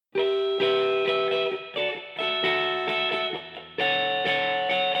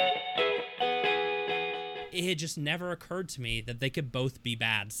just never occurred to me that they could both be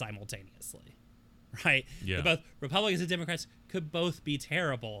bad simultaneously, right? Yeah. Both Republicans and Democrats could both be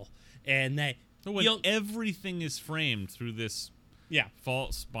terrible, and when everything is framed through this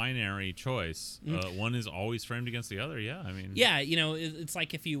false binary choice, one is always framed against the other. Yeah, I mean, it's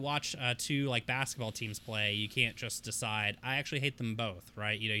like if you watch two like basketball teams play, you can't just decide I actually hate them both,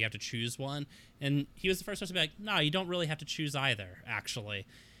 right? You have to choose one, and he was the first person to be like, no, you don't really have to choose either, actually.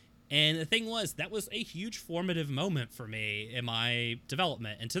 And the thing was, that was a huge formative moment for me in my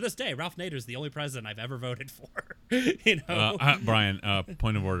development. And to this day, Ralph Nader is the only president I've ever voted for. Brian,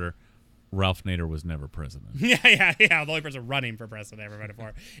 point of order. Ralph Nader was never president. Yeah. The only person running for president I ever voted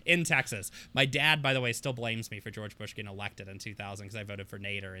for in Texas. My dad, by the way, still blames me for George Bush getting elected in 2000 because I voted for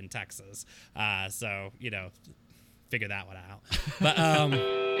Nader in Texas. So, figure that one out. But